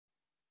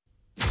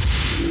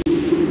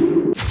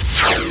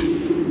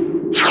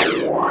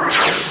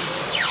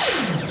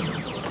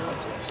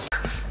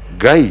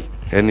Guy,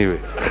 anyway.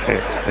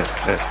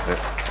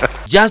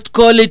 Just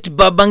call it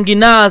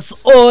Babangina's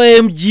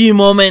OMG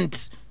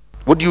moment.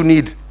 What do you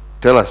need?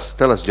 Tell us,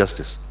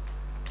 Justice.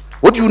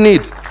 What do you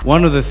need?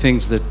 One of the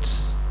things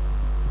that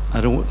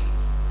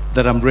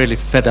I'm really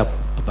fed up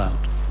about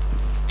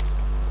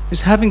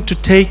is having to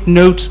take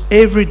notes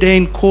every day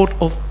in court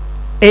of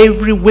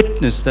every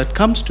witness that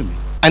comes to me.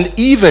 And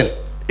even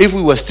if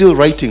we were still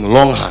writing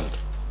longhand,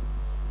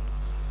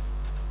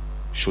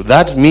 should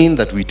that mean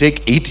that we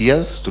take 8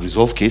 years to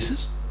resolve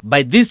cases?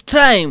 By this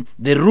time,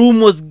 the room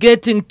was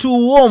getting too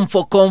warm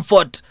for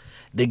comfort.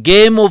 The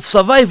game of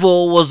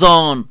survival was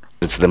on.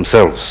 It's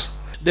themselves.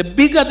 The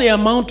bigger the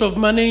amount of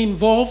money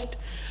involved,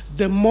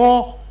 the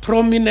more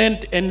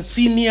prominent and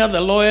senior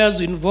the lawyers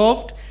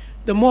involved,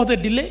 the more the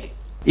delay.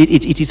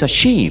 It is a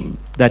shame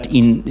that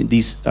in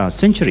this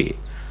century,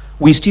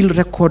 we still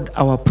record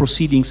our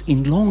proceedings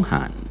in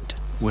longhand.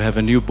 We have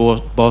a new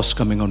boss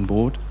coming on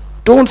board.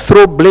 Don't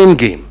throw blame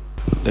game.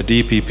 The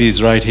DPP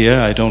is right here.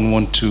 I don't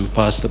want to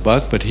pass the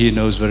buck, but he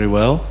knows very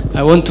well.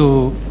 I want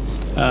to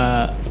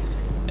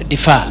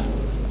differ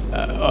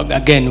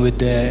again with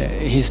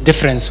his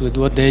difference with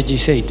what the AG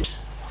said.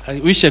 I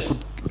wish I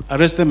could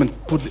arrest them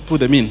and put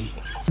them in.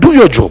 Do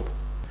your job.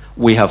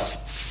 We have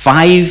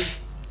 5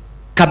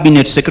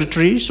 cabinet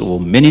secretaries or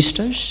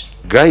ministers.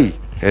 Guy,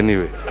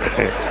 anyway.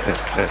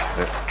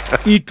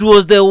 It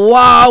was the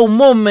wow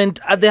moment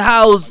at the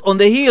house on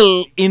the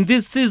hill in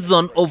this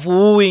season of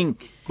wooing.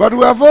 But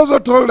we have also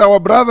told our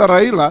brother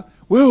Raila,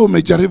 wewe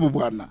umejaribu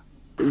bwana.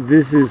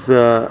 This is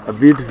a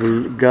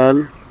beautiful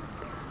girl,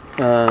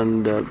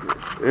 and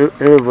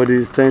everybody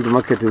is trying to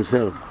market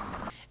himself.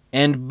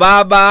 And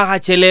Baba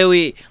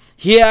hachelewi.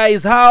 Here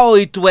is how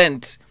it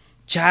went.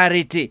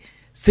 Charity,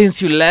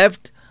 since you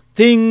left,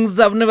 things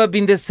have never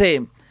been the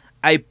same.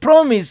 I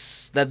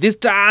promise that this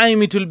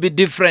time it will be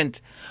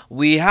different.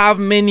 We have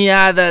many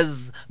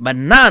others, but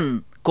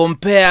none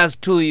compares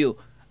to you.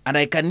 And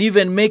I can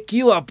even make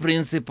you a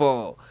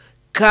principal.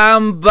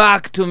 Come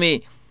back to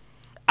me.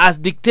 As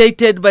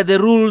dictated by the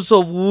rules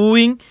of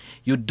wooing,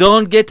 you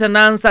don't get an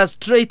answer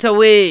straight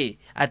away,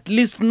 at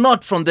least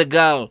not from the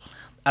girl.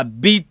 A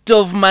bit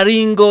of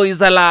maringo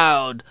is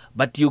allowed,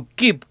 but you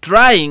keep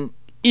trying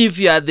if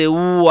you are the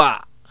wooer.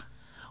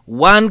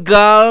 1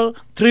 girl,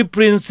 3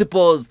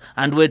 principals,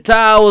 and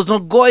Weta was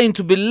not going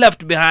to be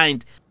left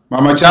behind.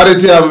 Mama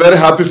Charity, I'm very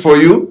happy for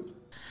you.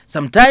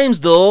 Sometimes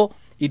though,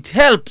 it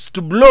helps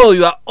to blow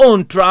your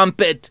own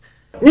trumpet.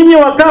 Ninyi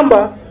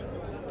Wakamba,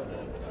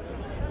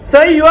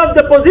 say you have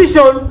the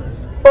position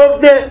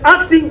of the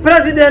acting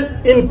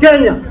president in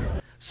Kenya.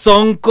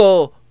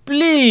 Sonko,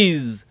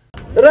 please.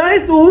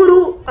 Rais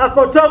Uhuru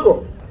ako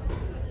Togo.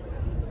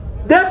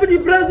 Deputy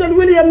President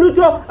William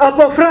Ruto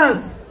ako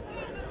France.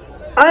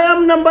 I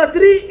am number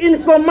 3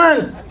 in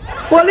command,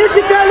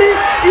 politically,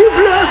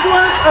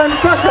 influence-wise, and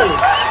socially.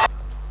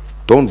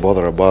 Don't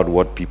bother about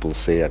what people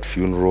say at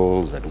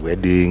funerals, at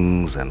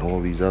weddings, and all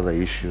these other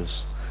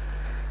issues.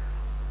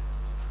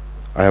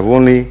 I have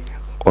only,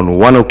 on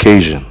 1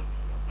 occasion,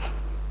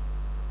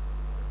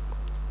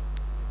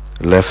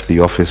 left the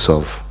office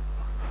of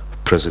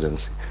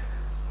presidency.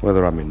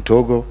 Whether I'm in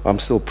Togo, I'm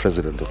still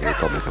president of the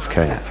Republic of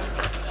Kenya.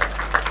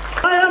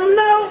 I am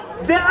now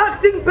the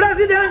acting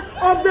president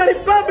of the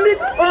Republic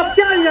of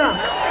Kenya.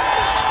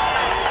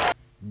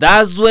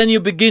 That's when you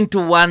begin to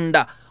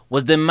wonder,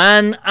 was the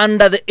man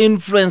under the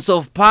influence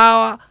of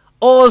power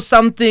or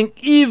something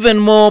even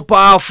more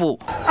powerful?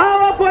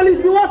 Our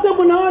polisi wote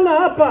munaona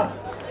hapa.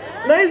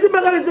 Na hizi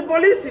magari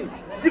polisi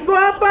ziko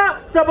hapa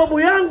sababu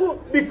yangu,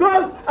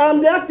 because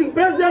I'm the acting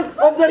president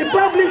of the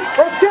Republic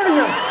of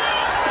Kenya.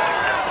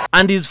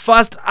 And his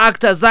first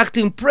act as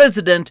acting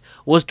president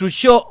was to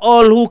show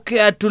all who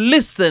cared to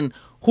listen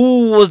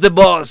who was the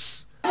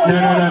boss. No. You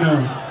can't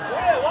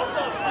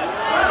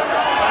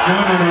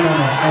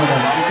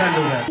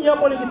do that.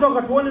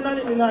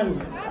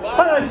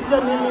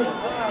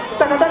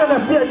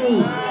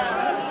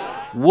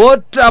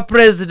 What a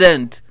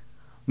president.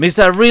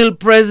 Mr. Real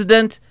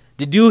President,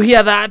 did you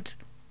hear that?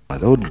 I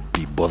don't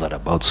be bothered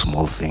about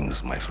small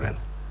things, my friend.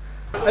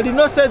 I did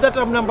not say that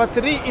I'm number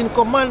 3 in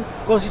command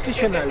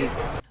constitutionally.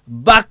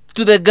 Back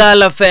to the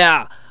girl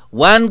affair.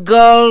 1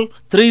 girl,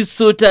 3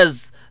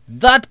 suitors.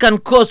 That can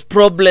cause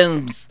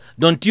problems.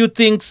 Don't you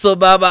think so,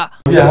 Baba?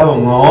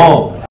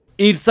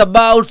 It's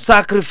about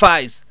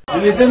sacrifice.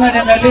 Nilisema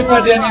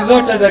nimelipa deni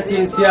zote za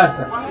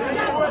kisiasa.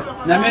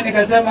 Na mimi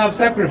nikasema I've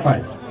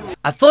sacrificed.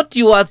 I thought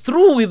you were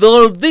through with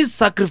all this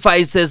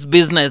sacrifices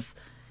business.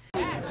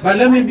 But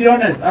let me be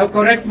honest, I'll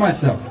correct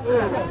myself.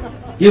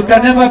 You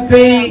can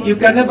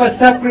never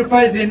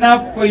sacrifice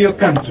enough for your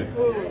country.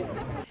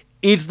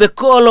 It's the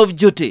call of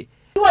duty.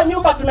 Kwa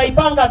nyumba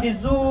tunaipanga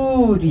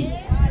vizuri.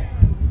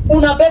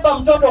 Unabeba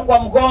mtoto kwa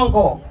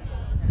mgongo.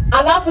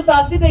 Alafu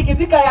saa 6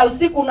 ikifika ya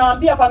usiku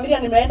unaambia familia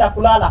nimeenda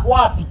kulala.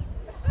 Wapi?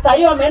 Saa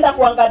hiyo ameenda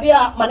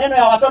kuangalia maneno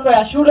ya watoto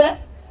ya shule.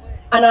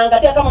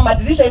 Anaangalia kama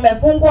madirisha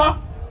imefungwa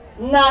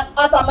na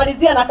hata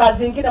malizia na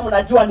kazi nyingine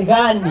mnajua ni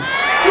gani.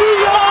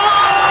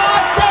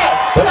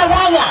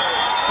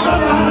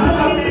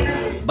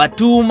 But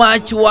too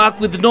much work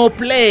with no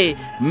play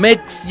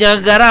makes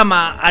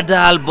Nyagarama a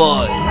dull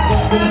boy.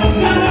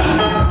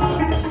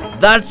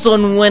 That's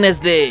on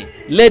Wednesday,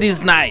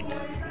 ladies'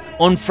 night.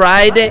 On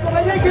Friday,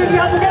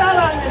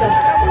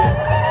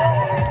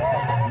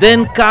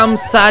 then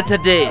comes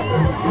Saturday.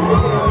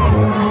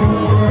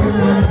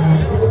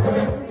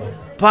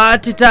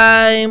 Party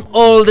time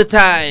all the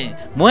time.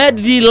 Where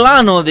did he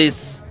learn all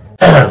this?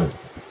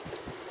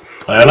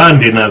 I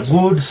learned in a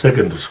good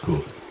secondary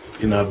school.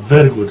 In a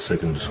very good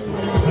secondary school.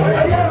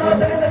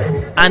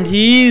 And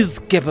he is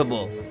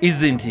capable,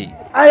 isn't he?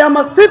 I am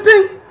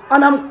sitting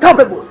and I'm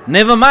capable.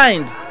 Never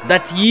mind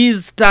that he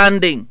is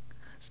standing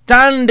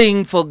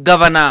for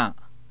Governor.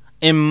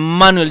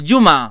 Emmanuel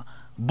Juma,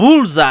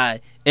 Bullseye,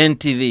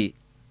 NTV.